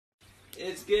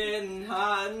It's getting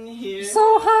hot in here. So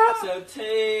hot. So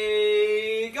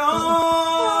take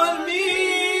on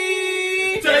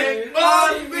me. Take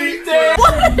on me.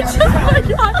 What? Oh my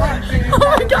god. Oh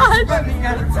my god. Running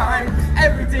out of time.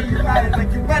 Every day you ride it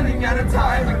like you're running out of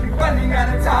time. Like you're running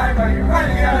out of time. Like you're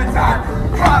running out of time.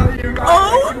 How do you ride?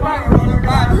 Oh. Like you wanna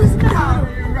ride. How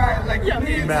do you ride? Like you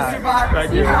need to survive. How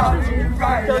do you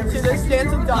ride? Go to this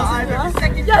dance and die.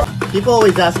 Yes. People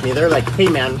always ask me, they're like, hey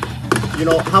man, you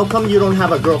know, how come you don't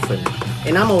have a girlfriend?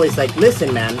 And I'm always like,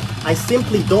 listen man, I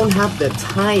simply don't have the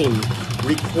time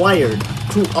required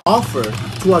to offer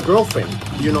to a girlfriend,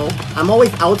 you know? I'm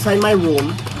always outside my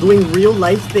room doing real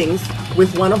life things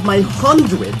with one of my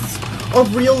hundreds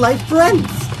of real life friends.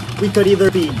 We could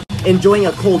either be enjoying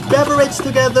a cold beverage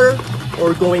together,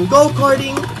 or going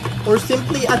go-karting, or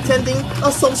simply attending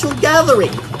a social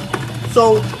gathering.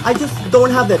 So I just don't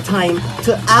have the time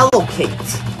to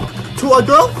allocate to a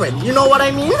girlfriend, you know what I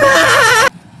mean?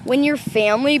 When your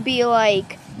family be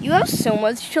like, you have so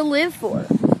much to live for.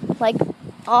 Like,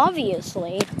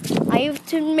 obviously, I have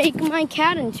to make my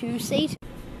cat into Satan.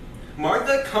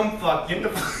 Martha, come fuck. Get the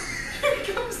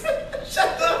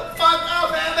Shut the fuck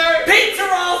up, Heather! Pizza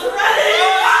rolls ready!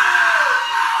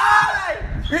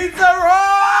 Pizza roll!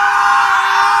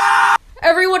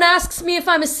 Everyone asks me if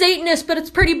I'm a Satanist, but it's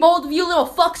pretty bold of you little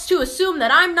fucks to assume that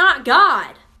I'm not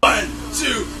God. 1,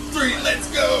 2, 3, let's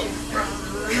go!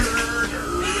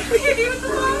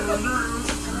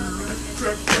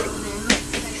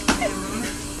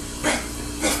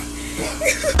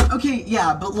 Okay,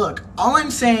 yeah, but look, all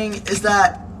I'm saying is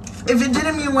that if it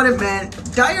didn't mean what it meant,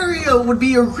 diarrhea would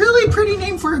be a really pretty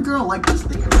name for a girl. Like, just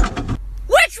think about it.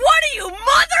 Which one of you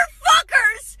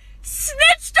motherfuckers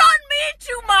snitched on me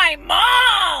to my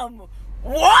mom?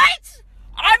 What?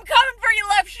 I'm coming for your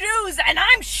left shoes and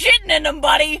I'm shitting in them,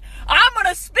 buddy. I'm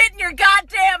gonna spit in your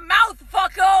goddamn mouth,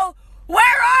 fucko. Where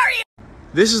are you?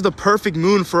 This is the perfect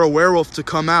moon for a werewolf to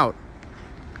come out.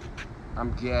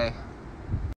 I'm gay.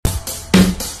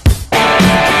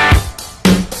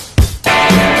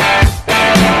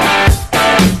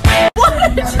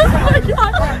 Oh my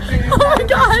god! Oh my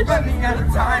god! Running out of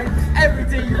time. Every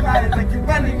day you ride it like you're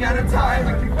running out of time.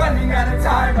 Like you're running out of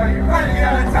time. Like you're running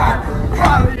out of time.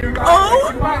 How do you ride?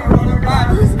 Oh! Like you wanna ride.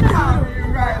 How do you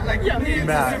ride? Like you need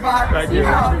to survive. How do you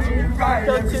ride?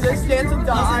 Go to this dance and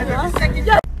die.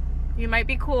 Yes. You might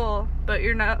be cool, but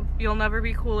you'll never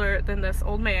be cooler than this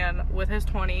old man with his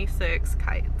 26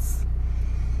 kites.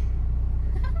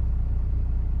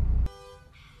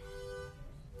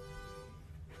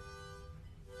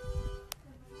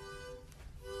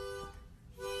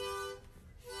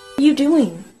 What are you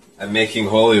doing? I'm making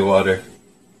holy water.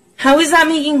 How is that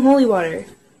making holy water?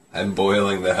 I'm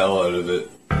boiling the hell out of it.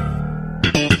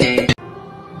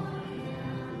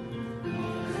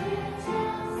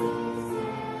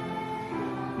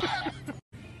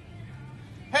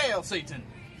 Hail, Satan!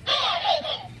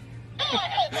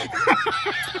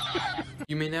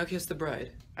 You may now kiss the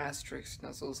bride. Asterisk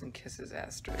nuzzles and kisses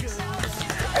asterisk.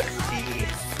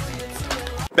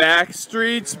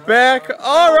 Backstreet's back.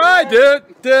 All right, dude.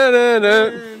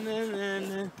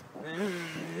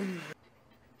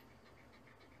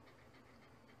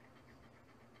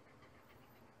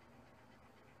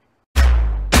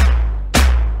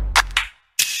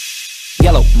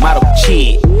 Yellow model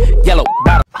kid. Yellow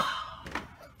bottle.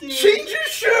 Change your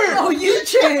shirt! Oh, you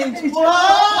changed!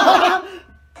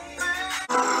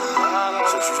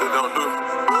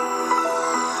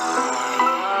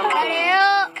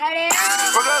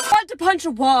 I want to punch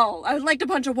a wall. I would like to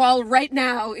punch a wall right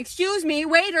now. Excuse me,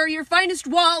 waiter, your finest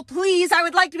wall, please. I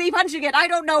would like to be punching it. I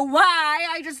don't know why.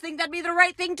 I just think that'd be the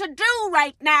right thing to do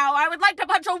right now. I would like to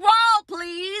punch a wall,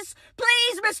 please.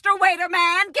 Please, Mr. Waiter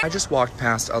Man. I just walked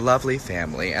past a lovely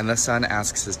family, and the son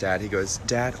asks his dad, he goes,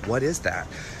 "Dad, what is that?"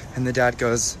 And the dad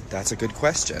goes, "That's a good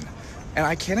question." And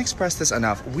I can't express this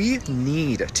enough. We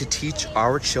need to teach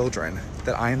our children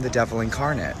that I am the devil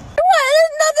incarnate. What?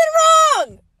 There's nothing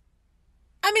wrong.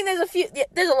 I mean,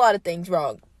 there's a lot of things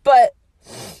wrong, but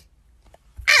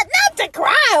not to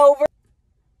cry over.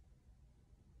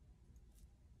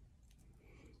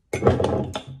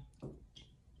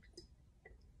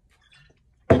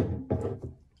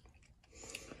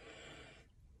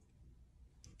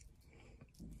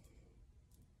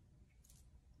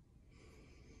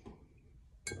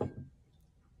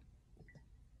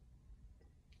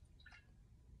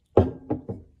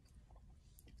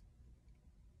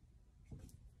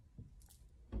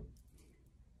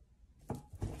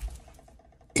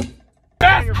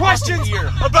 Ask questions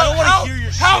about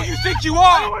how you think you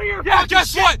are. Yeah,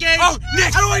 guess what? Oh,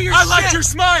 Nick, I liked your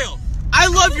smile. I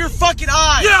love your fucking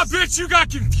eyes. Yeah, bitch, you got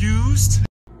confused.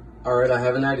 Alright, I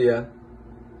have an idea.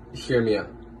 Hear me out.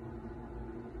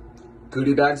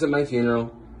 Goodie bags at my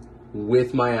funeral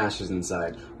with my ashes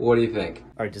inside. What do you think?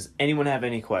 Alright, does anyone have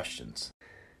any questions?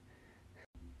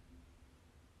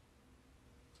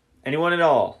 Anyone at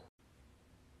all?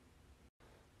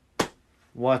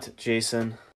 What,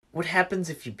 Jason? What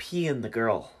happens if you pee in the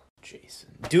girl, Jason?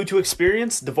 Due to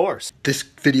experience, divorce. This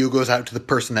video goes out to the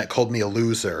person that called me a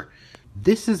loser.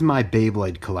 This is my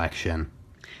Beyblade collection.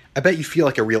 I bet you feel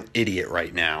like a real idiot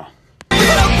right now.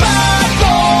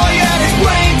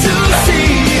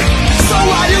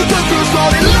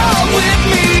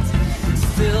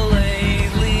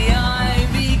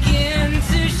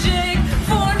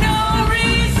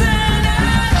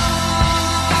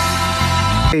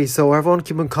 Hey, so everyone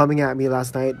kept on coming at me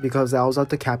last night because I was at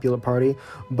the Capulet party,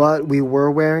 but we were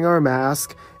wearing our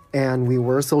mask and we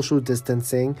were social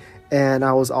distancing, and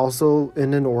I was also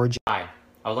in an orgy. Hi,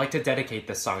 I would like to dedicate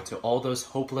this song to all those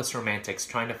hopeless romantics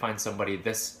trying to find somebody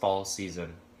this fall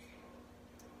season.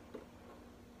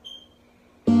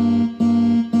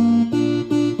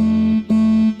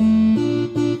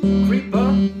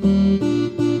 Creeper.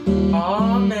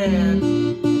 Aw, man.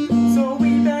 So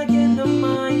we back in the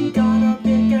mine, got our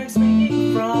pickaxe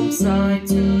swinging from side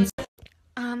to side.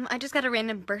 I just got a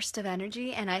random burst of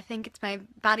energy, and I think it's my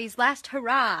body's last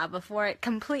hurrah before it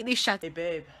completely shuts. Hey,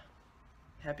 babe.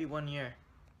 Happy 1 year.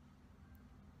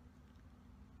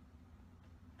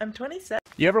 I'm 27.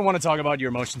 You ever want to talk about your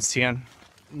emotions, Tian?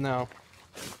 No.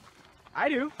 I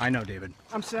do. I know, David.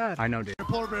 I'm sad. I know, David.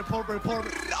 Polar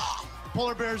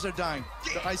bears are dying.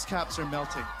 The ice caps are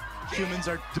melting. Humans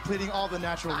are depleting all the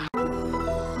natural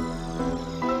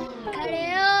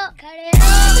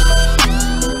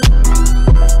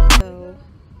So,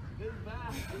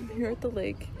 I'm here at the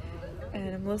lake,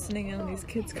 and I'm listening on these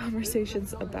kids'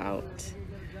 conversations about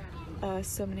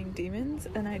summoning demons,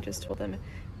 and I just told them,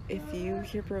 if you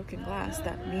hear broken glass,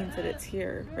 that means that it's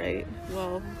here, right?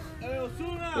 Well,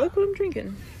 look what I'm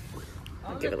drinking.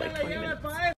 I'll give it like 20 minutes.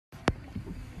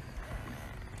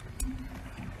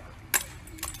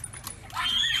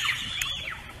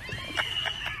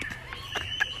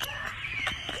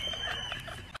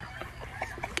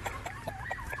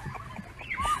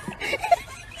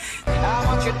 I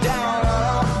want you down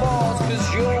on all fours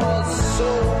 'cause you're so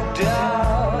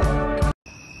dark.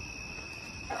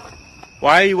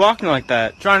 Why are you walking like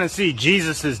that? Trying to see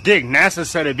Jesus' dick. NASA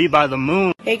said it'd be by the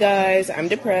moon. Hey guys, I'm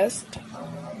depressed.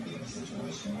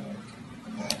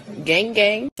 Gang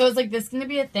gang. So is like this gonna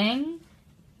be a thing?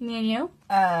 Me and you?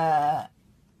 My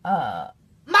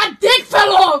dick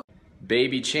fell off!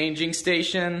 Baby changing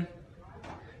station.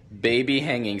 Baby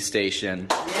hanging station.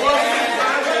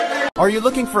 Are you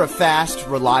looking for a fast,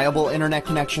 reliable internet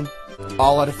connection?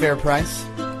 All at a fair price?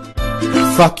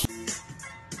 Fuck you.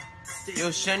 Yo,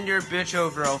 send your bitch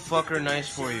over, I'll fuck her nice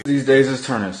for you. These days it's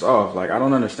turning us off. Like, I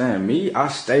don't understand. Me, I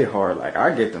stay hard. Like,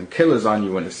 I get them killers on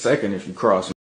you in a second if you cross me.